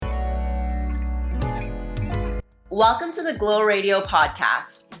Welcome to the Glow Radio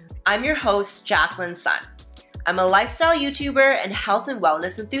podcast. I'm your host, Jacqueline Sun. I'm a lifestyle YouTuber and health and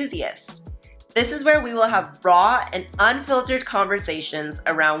wellness enthusiast. This is where we will have raw and unfiltered conversations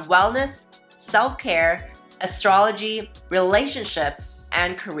around wellness, self-care, astrology, relationships,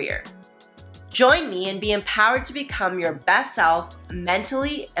 and career. Join me and be empowered to become your best self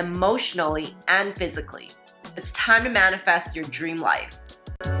mentally, emotionally, and physically. It's time to manifest your dream life.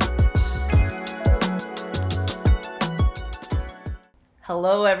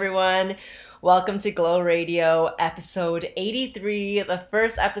 Hello, everyone. Welcome to Glow Radio, episode 83, the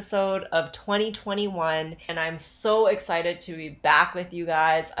first episode of 2021. And I'm so excited to be back with you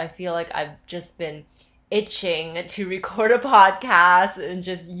guys. I feel like I've just been itching to record a podcast and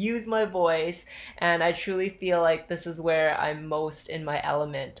just use my voice. And I truly feel like this is where I'm most in my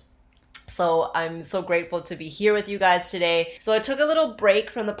element. So I'm so grateful to be here with you guys today. So I took a little break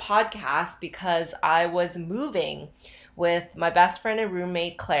from the podcast because I was moving with my best friend and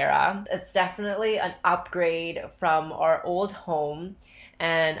roommate, Clara. It's definitely an upgrade from our old home,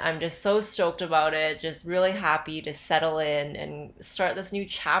 and I'm just so stoked about it, just really happy to settle in and start this new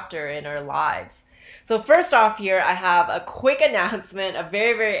chapter in our lives. So first off here, I have a quick announcement, a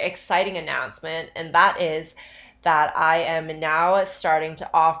very, very exciting announcement, and that is that I am now starting to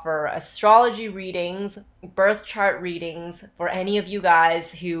offer astrology readings, birth chart readings for any of you guys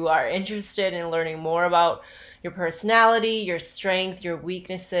who are interested in learning more about your personality, your strength, your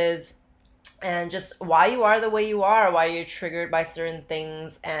weaknesses, and just why you are the way you are, why you're triggered by certain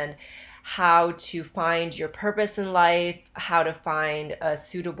things, and how to find your purpose in life, how to find a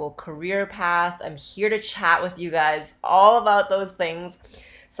suitable career path. I'm here to chat with you guys all about those things.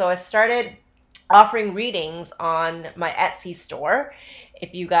 So I started offering readings on my Etsy store.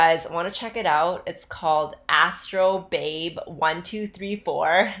 If you guys want to check it out, it's called Astro Babe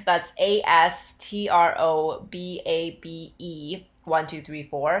 1234. That's ASTROBABE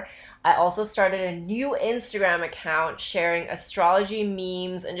 1234. I also started a new Instagram account sharing astrology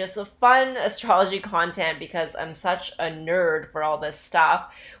memes and just a fun astrology content because I'm such a nerd for all this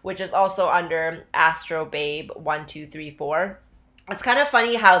stuff, which is also under Astro Babe 1234. It's kind of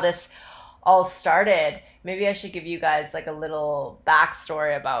funny how this all started. Maybe I should give you guys like a little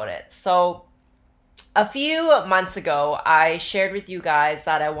backstory about it. So a few months ago, I shared with you guys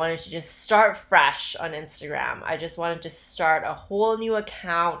that I wanted to just start fresh on Instagram. I just wanted to start a whole new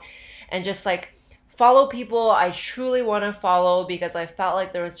account and just like follow people I truly want to follow because I felt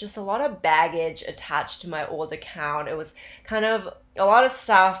like there was just a lot of baggage attached to my old account. It was kind of a lot of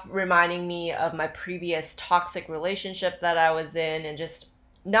stuff reminding me of my previous toxic relationship that I was in and just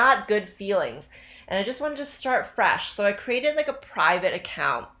not good feelings. And I just wanted to start fresh. So I created like a private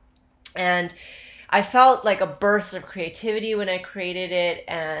account. And I felt like a burst of creativity when I created it.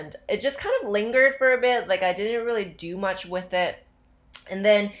 And it just kind of lingered for a bit. Like I didn't really do much with it. And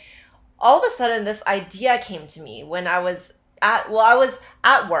then all of a sudden this idea came to me when I was at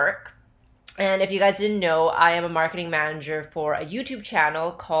work. And if you guys didn't know, I am a marketing manager for a YouTube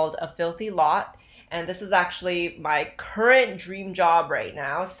channel called A Filthy Lot. And this is actually my current dream job right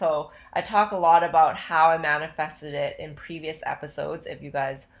now. So I talk a lot about how I manifested it in previous episodes if you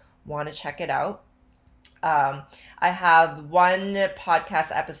guys want to check it out. I have one podcast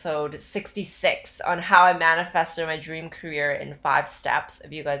episode, 66, on how I manifested my dream career in 5 steps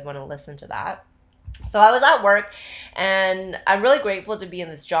if you guys want to listen to that. So I was at work and I'm really grateful to be in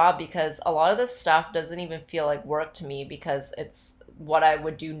this job because a lot of this stuff doesn't even feel like work to me because it's what I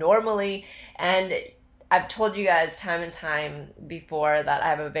would do normally. And I've told you guys time and time before that I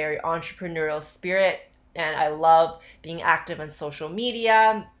have a very entrepreneurial spirit and I love being active on social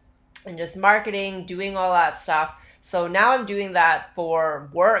media and just marketing, doing all that stuff. So now I'm doing that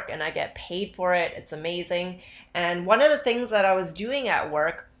for work and I get paid for it. It's amazing. And one of the things that I was doing at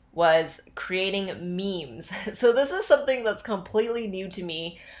work was creating memes. So this is something that's completely new to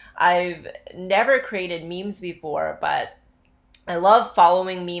me. I've never created memes before, but I love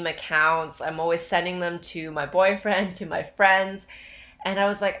following meme accounts. I'm always sending them to my boyfriend, to my friends. And I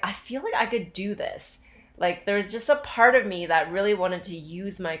was like, I feel like I could do this. Like there's just a part of me that really wanted to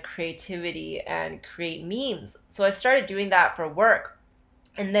use my creativity and create memes. So I started doing that for work.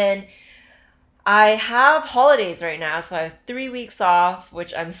 And then I have holidays right now. So I have 3 weeks off,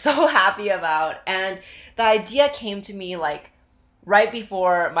 which I'm so happy about. And the idea came to me like right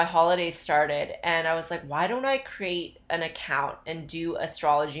before my holidays started, and I was like, why don't I create an account and do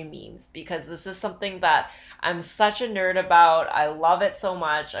astrology memes? Because this is something that I'm such a nerd about. I love it so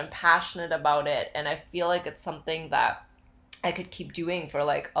much. I'm passionate about it, and I feel like it's something that I could keep doing for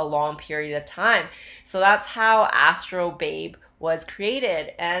like a long period of time. So that's how Astro Babe was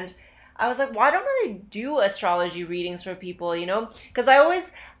created. And I was like, why don't I do astrology readings for people, you know? Because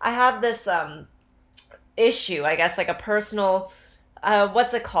I have this issue, I guess, like a personal,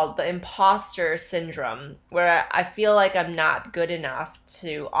 what's it called? The imposter syndrome, where I feel like I'm not good enough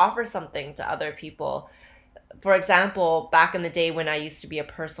to offer something to other people. For example, back in the day when I used to be a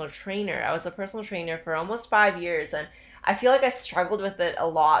personal trainer, I was a personal trainer for almost 5 years, and I feel like I struggled with it a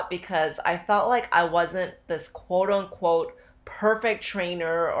lot because I felt like I wasn't this quote unquote perfect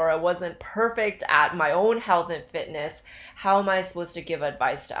trainer, or I wasn't perfect at my own health and fitness. How am I supposed to give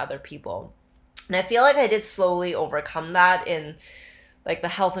advice to other people? And I feel like I did slowly overcome that in like the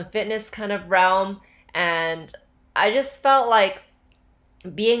health and fitness kind of realm. And I just felt like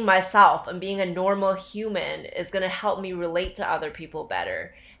being myself and being a normal human is going to help me relate to other people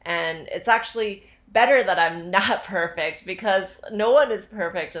better. And it's actually better that I'm not perfect, because no one is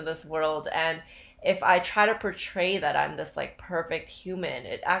perfect in this world. And if I try to portray that I'm this like perfect human,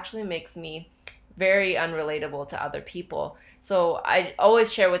 it actually makes me very unrelatable to other people. So I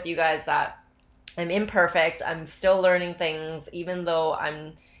always share with you guys that I'm imperfect. I'm still learning things, even though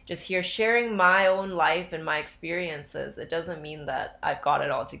I'm just here sharing my own life and my experiences. It doesn't mean that I've got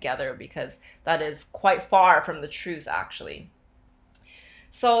it all together, because that is quite far from the truth, actually.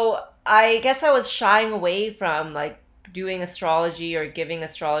 So I guess I was shying away from like doing astrology or giving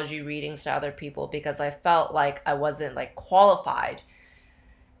astrology readings to other people because I felt like I wasn't like qualified.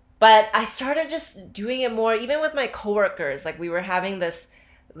 But I started just doing it more, even with my coworkers. Like we were having this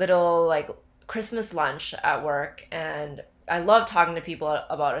little like Christmas lunch at work, and I love talking to people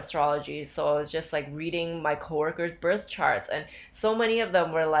about astrology. So I was just like reading my coworkers' birth charts, and so many of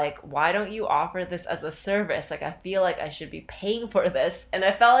them were like, "Why don't you offer this as a service? Like I feel like I should be paying for this." And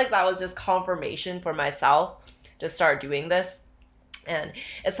I felt like that was just confirmation for myself to start doing this. And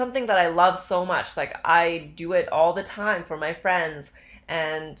it's something that I love so much. Like I do it all the time for my friends,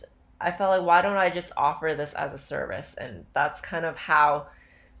 and I felt like, why don't I just offer this as a service? And that's kind of how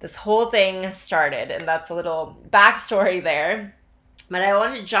this whole thing started. And that's a little backstory there. But I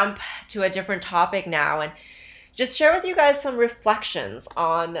want to jump to a different topic now and just share with you guys some reflections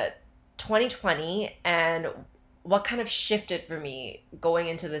on 2020 and what kind of shifted for me going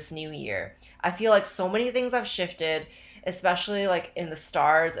into this new year. I feel like so many things have shifted, especially like in the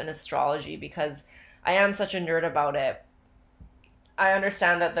stars and astrology, because I am such a nerd about it. I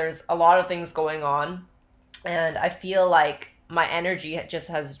understand that there's a lot of things going on, and I feel like my energy just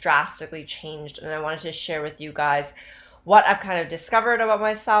has drastically changed. And I wanted to share with you guys what I've kind of discovered about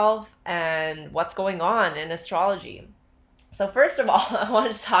myself and what's going on in astrology. So first of all, I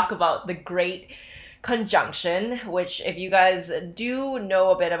wanted to talk about the Great Conjunction, which if you guys do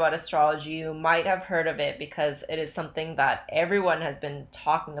know a bit about astrology, you might have heard of it because it is something that everyone has been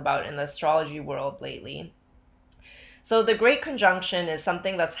talking about in the astrology world lately. So the Great Conjunction is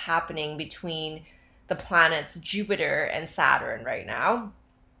something that's happening between the planets Jupiter and Saturn right now.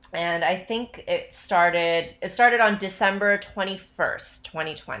 And I think it started on December 21st,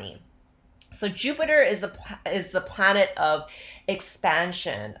 2020. So Jupiter is the planet of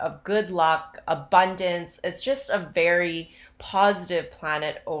expansion, of good luck, abundance. It's just a very positive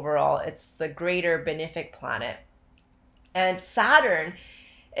planet overall. It's the greater benefic planet. And Saturn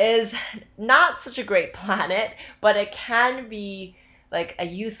is not such a great planet, but it can be like a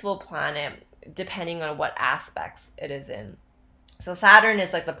useful planet depending on what aspects it is in. So Saturn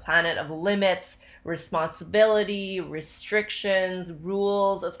is like the planet of limits, responsibility, restrictions,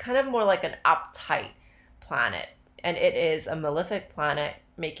 rules. It's kind of more like an uptight planet. And it is a malefic planet,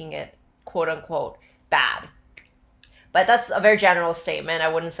 making it quote unquote bad. But that's a very general statement. I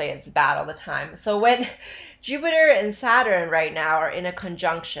wouldn't say it's bad all the time. So when Jupiter and Saturn right now are in a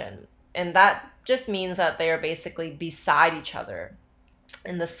conjunction, and that just means that they are basically beside each other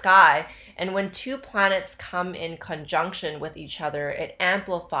in the sky. And when two planets come in conjunction with each other, it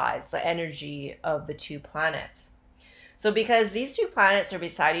amplifies the energy of the two planets. So because these two planets are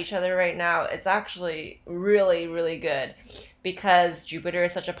beside each other right now, it's actually really, really good, because Jupiter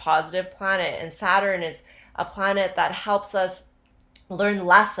is such a positive planet and Saturn is a planet that helps us learn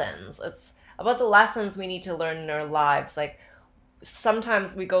lessons. It's about the lessons we need to learn in our lives. Like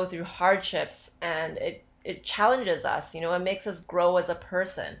sometimes we go through hardships and it challenges us, it makes us grow as a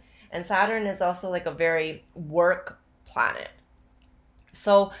person. And Saturn is also like a very work planet.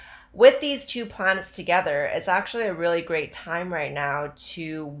 So with these two planets together, it's actually a really great time right now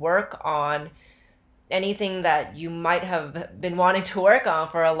to work on anything that you might have been wanting to work on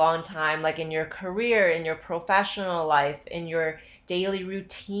for a long time, like in your career, in your professional life, in your daily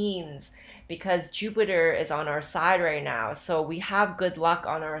routines, because Jupiter is on our side right now. So we have good luck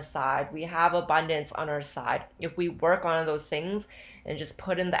on our side. We have abundance on our side. If we work on those things and just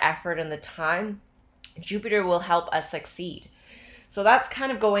put in the effort and the time, Jupiter will help us succeed. So that's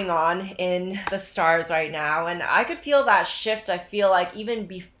kind of going on in the stars right now. And I could feel that shift. I feel like even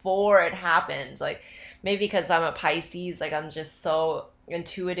before it happened, like maybe because I'm a Pisces, like I'm just so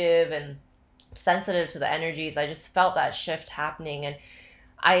intuitive and sensitive to the energies. I just felt that shift happening. And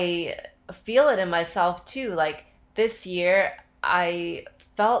I feel it in myself too. Like this year, I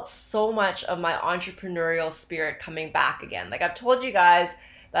felt so much of my entrepreneurial spirit coming back again. Like I've told you guys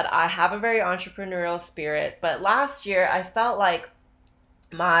that I have a very entrepreneurial spirit, but last year I felt like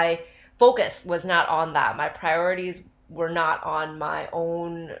my focus was not on that. My priorities were not on my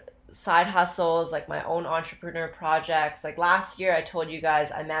own side hustles, like my own entrepreneur projects. Like last year, I told you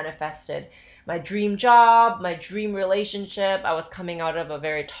guys I manifested my dream job, my dream relationship. I was coming out of a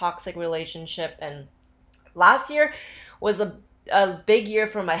very toxic relationship. And last year was a big year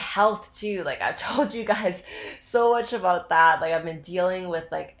for my health too. Like I've told you guys so much about that. Like I've been dealing with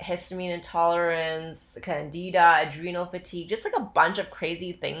like histamine intolerance, candida, adrenal fatigue, just like a bunch of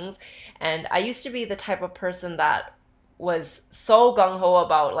crazy things. And I used to be the type of person that was so gung-ho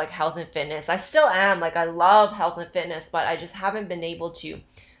about like health and fitness. I still am. Like I love health and fitness, but I just haven't been able to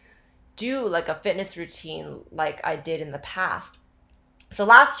do like a fitness routine like I did in the past. So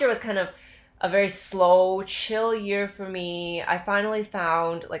last year was kind of a very slow, chill year for me. I finally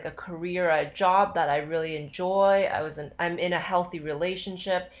found like a career, a job that I really enjoy. I'm in a healthy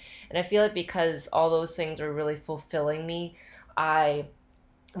relationship, and I feel like because all those things were really fulfilling me, I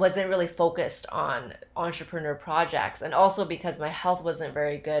wasn't really focused on entrepreneur projects. And also because my health wasn't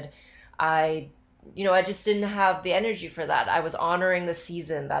very good, I just didn't have the energy for that. I was honoring the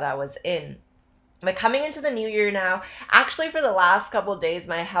season that I was in. But coming into the new year now, actually for the last couple of days,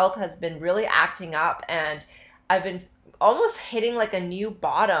 my health has been really acting up, and I've been almost hitting like a new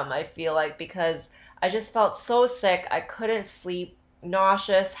bottom, I feel like, because I just felt so sick. I couldn't sleep,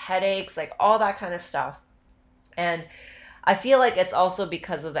 nauseous, headaches, like all that kind of stuff. And I feel like it's also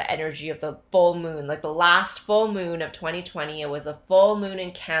because of the energy of the full moon. Like the last full moon of 2020, it was a full moon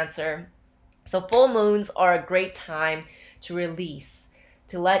in Cancer. So full moons are a great time to release,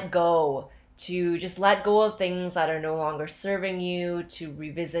 to let go, to just let go of things that are no longer serving you, to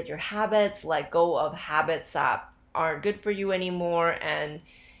revisit your habits, let go of habits that aren't good for you anymore, and,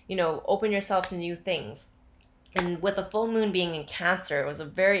 open yourself to new things. And with the full moon being in Cancer, it was a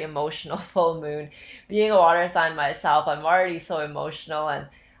very emotional full moon. Being a water sign myself, I'm already so emotional, and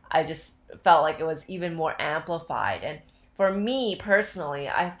I just felt like it was even more amplified. And for me personally,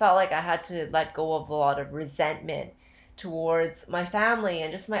 I felt like I had to let go of a lot of resentment towards my family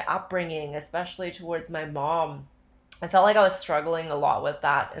and just my upbringing, especially towards my mom. I felt like I was struggling a lot with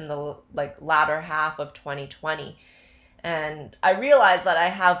that in the latter half of 2020. And I realized that I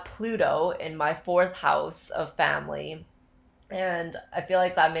have Pluto in my fourth house of family. And I feel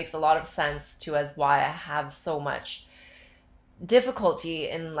like that makes a lot of sense too, as why I have so much difficulty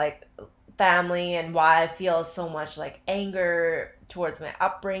in family, and why I feel so much like anger towards my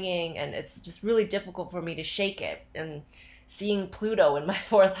upbringing, and it's just really difficult for me to shake it. And seeing Pluto in my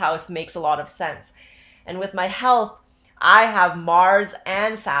fourth house makes a lot of sense. And with my health, I have Mars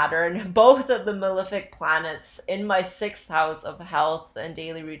and Saturn, both of the malefic planets, in my sixth house of health and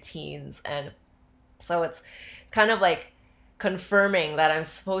daily routines. And so it's kind of like confirming that I'm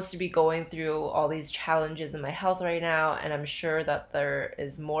supposed to be going through all these challenges in my health right now, and I'm sure that there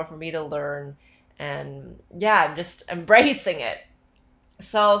is more for me to learn. And yeah, I'm just embracing it.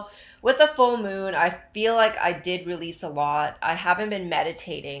 So with the full moon, I feel like I did release a lot. I haven't been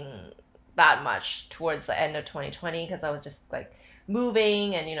meditating that much towards the end of 2020 because I was just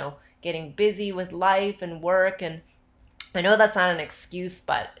moving and getting busy with life and work. And I know that's not an excuse,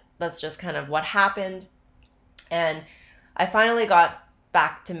 but that's just kind of what happened. And I finally got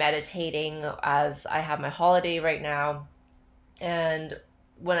back to meditating as I have my holiday right now. And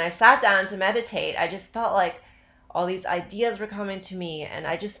when I sat down to meditate, I just felt like all these ideas were coming to me, and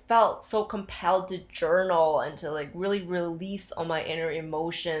I just felt so compelled to journal and to really release all my inner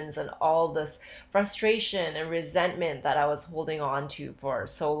emotions and all this frustration and resentment that I was holding on to for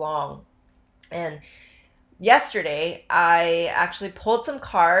so long. And yesterday, I actually pulled some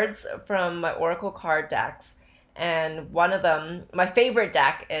cards from my Oracle card decks. And one of them, my favorite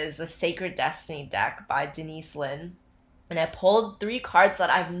deck, is the Sacred Destiny deck by Denise Linn. And I pulled 3 cards that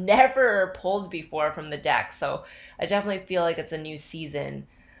I've never pulled before from the deck. So I definitely feel like it's a new season.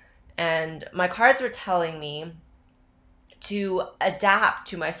 And my cards were telling me to adapt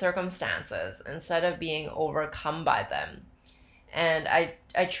to my circumstances instead of being overcome by them. And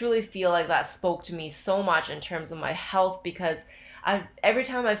I truly feel like that spoke to me so much in terms of my health, because every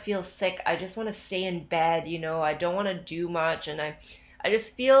time I feel sick, I just want to stay in bed, I don't want to do much, and I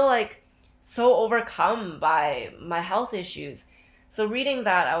just feel like so overcome by my health issues. So reading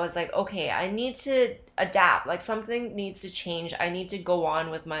that, I was like, okay, I need to adapt. Like something needs to change. I need to go on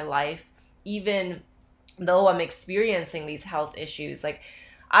with my life, even though I'm experiencing these health issues. Like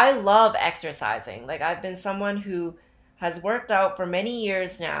I love exercising. Like I've been someone who has worked out for many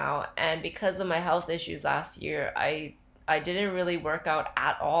years now, and because of my health issues last year, I didn't really work out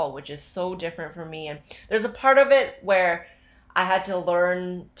at all, which is so different for me. And there's a part of it where I had to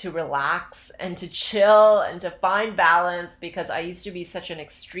learn to relax and to chill and to find balance, because I used to be such an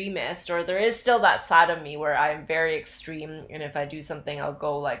extremist, or there is still that side of me where I'm very extreme, and if I do something, I'll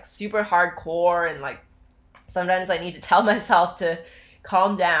go like super hardcore, and like sometimes I need to tell myself to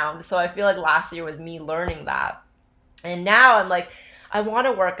calm down. So I feel like last year was me learning that. And now I'm like, I want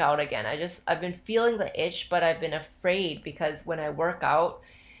to work out again. I've been feeling the itch, but I've been afraid because when I work out,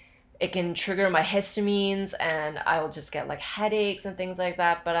 it can trigger my histamines and I will just get like headaches and things like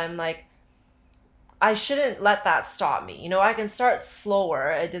that. But I'm like, I shouldn't let that stop me. I can start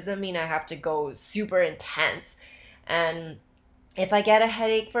slower. It doesn't mean I have to go super intense. And if I get a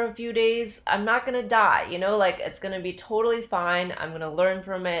headache for a few days, I'm not going to die. Like it's going to be totally fine. I'm going to learn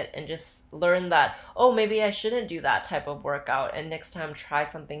from it and just learn that, oh, maybe I shouldn't do that type of workout, and next time try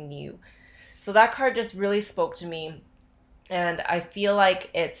something new. So that card just really spoke to me, and I feel like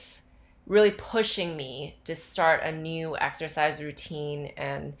it's really pushing me to start a new exercise routine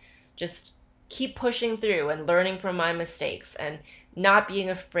and just keep pushing through and learning from my mistakes and not being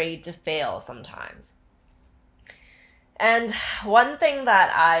afraid to fail sometimes. And one thing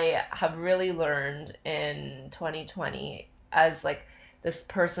that I have really learned in 2020 as like this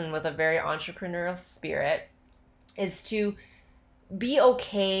person with a very entrepreneurial spirit is to be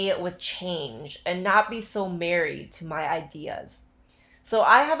okay with change and not be so married to my ideas. So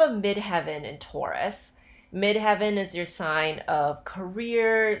I have a midheaven in Taurus. Midheaven is your sign of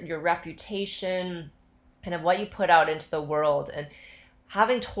career, your reputation, and of what you put out into the world. And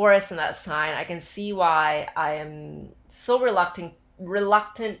having Taurus in that sign, I can see why I am so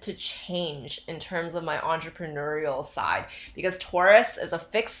reluctant to change in terms of my entrepreneurial side, because Taurus is a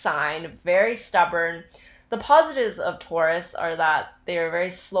fixed sign, very stubborn. The positives of Taurus are that they are very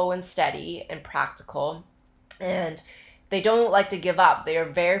slow and steady and practical, and they don't like to give up. They are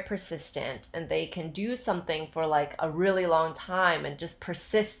very persistent, and they can do something for like a really long time and just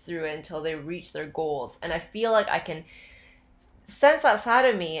persist through it until they reach their goals. And I feel like I can sense that side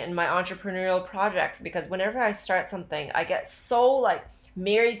of me in my entrepreneurial projects, because whenever I start something, I get so like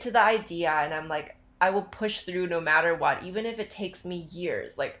married to the idea, and I'm like, I will push through no matter what, even if it takes me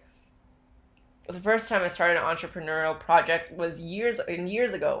years. Like the first time I started an entrepreneurial project was years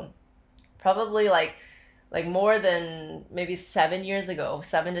ago, probably like more than maybe 7 years ago,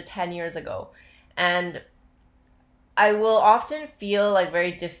 7 to 10 years ago. And I will often feel like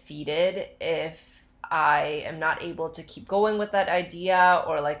very defeated if I am not able to keep going with that idea,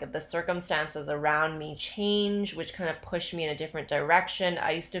 or like if the circumstances around me change, which kind of push me in a different direction.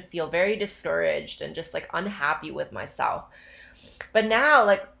 I used to feel very discouraged and just like unhappy with myself. But now,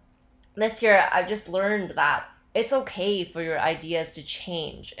 like this year, I've just learned that it's okay for your ideas to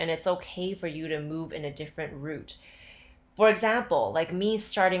change, and it's okay for you to move in a different route. For example, like me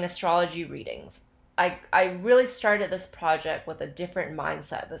starting astrology readings. I really started this project with a different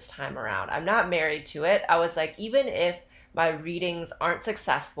mindset this time around. I'm not married to it. I was like, even if my readings aren't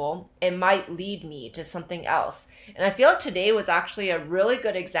successful, it might lead me to something else. And I feel like today was actually a really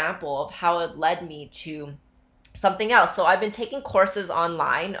good example of how it led me to something else. So I've been taking courses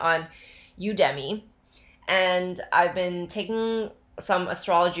online on Udemy, and I've been taking some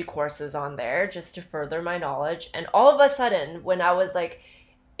astrology courses on there just to further my knowledge. And all of a sudden, when I was like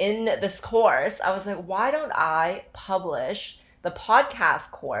in this course, I was like, why don't I publish the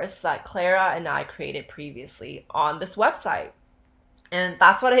podcast course that Clara and I created previously on this website? And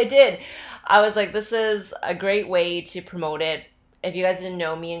that's what I did. I was like, this is a great way to promote it. If you guys didn't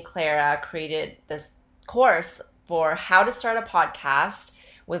know, me and Clara created this course for how to start a podcast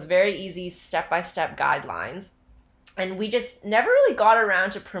with very easy step-by-step guidelines. And we just never really got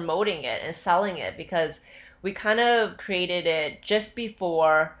around to promoting it and selling it, because we kind of created it just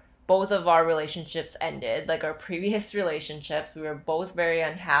before both of our relationships ended, like our previous relationships. We were both very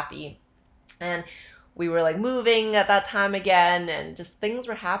unhappy, and we were like moving at that time again, and just things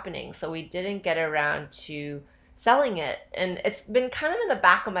were happening. So we didn't get around to selling it. And it's been kind of in the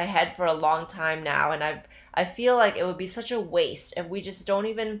back of my head for a long time now, and I feel like it would be such a waste if we just don't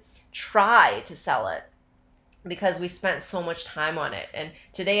even try to sell it. because we spent so much time on it. And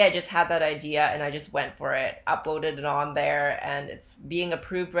today I just had that idea and I just went for it, uploaded it on there, and it's being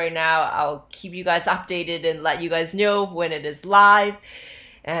approved right now. I'll keep you guys updated and let you guys know when it is live.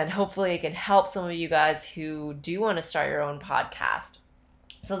 And hopefully it can help some of you guys who do want to start your own podcast.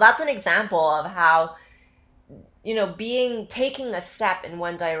 So that's an example of how, taking a step in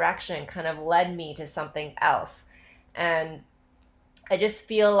one direction kind of led me to something else. And I just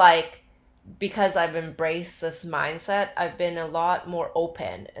feel like because I've embraced this mindset, I've been a lot more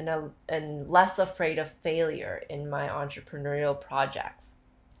open and less afraid of failure in my entrepreneurial projects.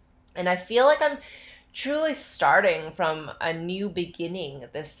 And I feel like I'm truly starting from a new beginning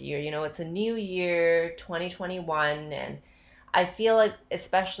this year. It's a new year, 2021, and I feel like,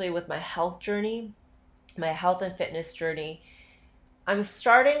 especially with my health journey, my health and fitness journey, I'm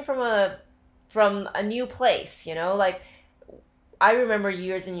starting from a new place, like I remember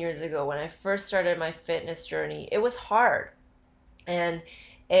years and years ago when I first started my fitness journey, it was hard and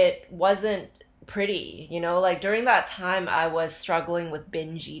it wasn't pretty, like during that time I was struggling with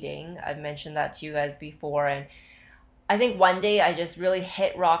binge eating. I've mentioned that to you guys before, and I think one day I just really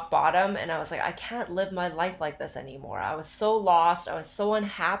hit rock bottom and I was like, I can't live my life like this anymore. I was so lost, I was so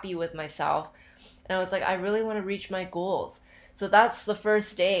unhappy with myself, and I was like, I really want to reach my goals. So that's the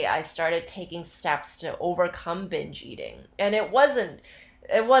first day I started taking steps to overcome binge eating. And it wasn't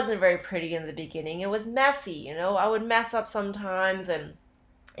very pretty in the beginning. It was messy, I would mess up sometimes and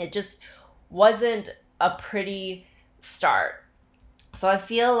it just wasn't a pretty start. So I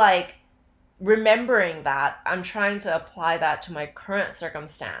feel like remembering that, I'm trying to apply that to my current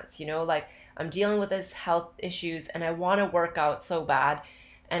circumstance, like I'm dealing with this health issues and I want to work out so bad.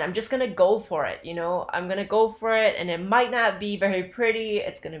 And I'm just going to go for it, I'm going to go for it, and it might not be very pretty.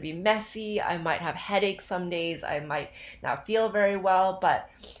 It's going to be messy. I might have headaches some days. I might not feel very well. But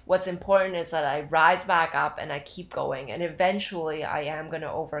what's important is that I rise back up and I keep going. And eventually I am going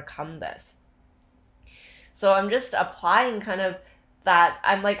to overcome this. So I'm just applying kind of that.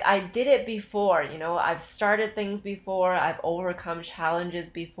 I'm like, I did it before, I've started things before. I've overcome challenges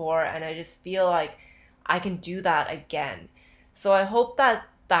before. And I just feel like I can do that again. So I hope that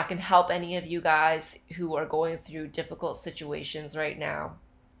can help any of you guys who are going through difficult situations right now.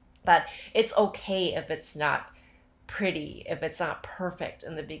 That it's okay if it's not pretty, if it's not perfect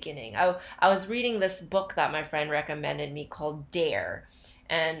in the beginning. I was reading this book that my friend recommended me called Dare.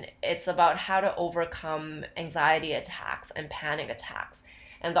 And it's about how to overcome anxiety attacks and panic attacks.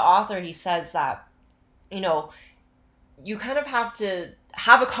 And the author, he says that, you kind of have to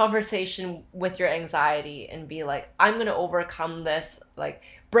have a conversation with your anxiety and be like, I'm going to overcome this, like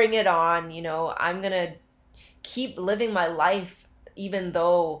bring it on, I'm going to keep living my life even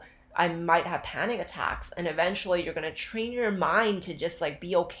though I might have panic attacks. And eventually you're going to train your mind to just like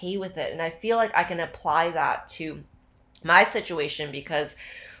be okay with it. And I feel like I can apply that to my situation because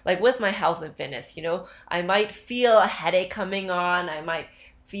like with my health and fitness, I might feel a headache coming on. I might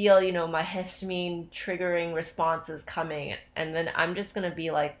feel, my histamine triggering responses coming. And then I'm just going to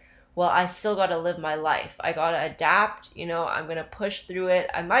be like, well, I still got to live my life. I got to adapt, I'm going to push through it.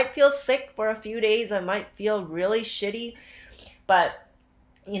 I might feel sick for a few days. I might feel really shitty, but,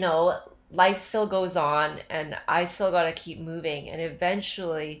 life still goes on and I still got to keep moving. And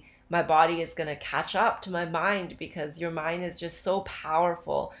eventually my body is going to catch up to my mind because your mind is just so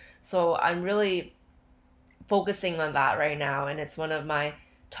powerful. So I'm really focusing on that right now. And it's one of my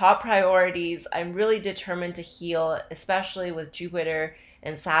top priorities. I'm really determined to heal, especially with Jupiter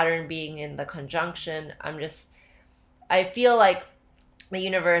and Saturn being in the conjunction. I feel like the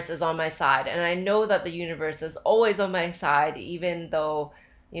universe is on my side. And I know that the universe is always on my side, even though,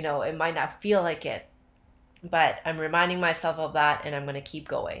 it might not feel like it. But I'm reminding myself of that and I'm going to keep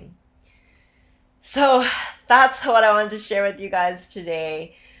going. So that's what I wanted to share with you guys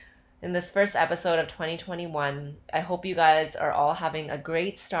today in this first episode of 2021. I hope you guys are all having a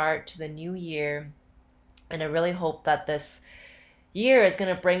great start to the new year. And I really hope that this year is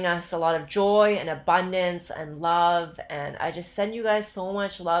going to bring us a lot of joy and abundance and love. And I just send you guys so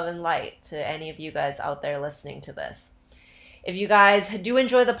much love and light to any of you guys out there listening to this. If you guys do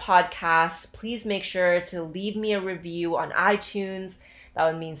enjoy the podcast, please make sure to leave me a review on iTunes. That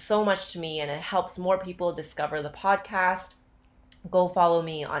would mean so much to me and it helps more people discover the podcast. Go follow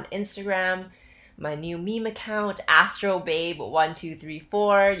me on Instagram, my new meme account,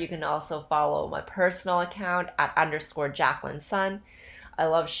 astrobabe1234. You can also follow my personal account at _Jacqueline Sun. I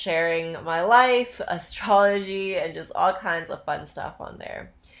love sharing my life, astrology, and just all kinds of fun stuff on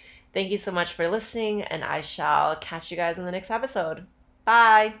there. Thank you so much for listening, and I shall catch you guys in the next episode.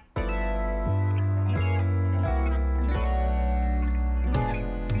 Bye!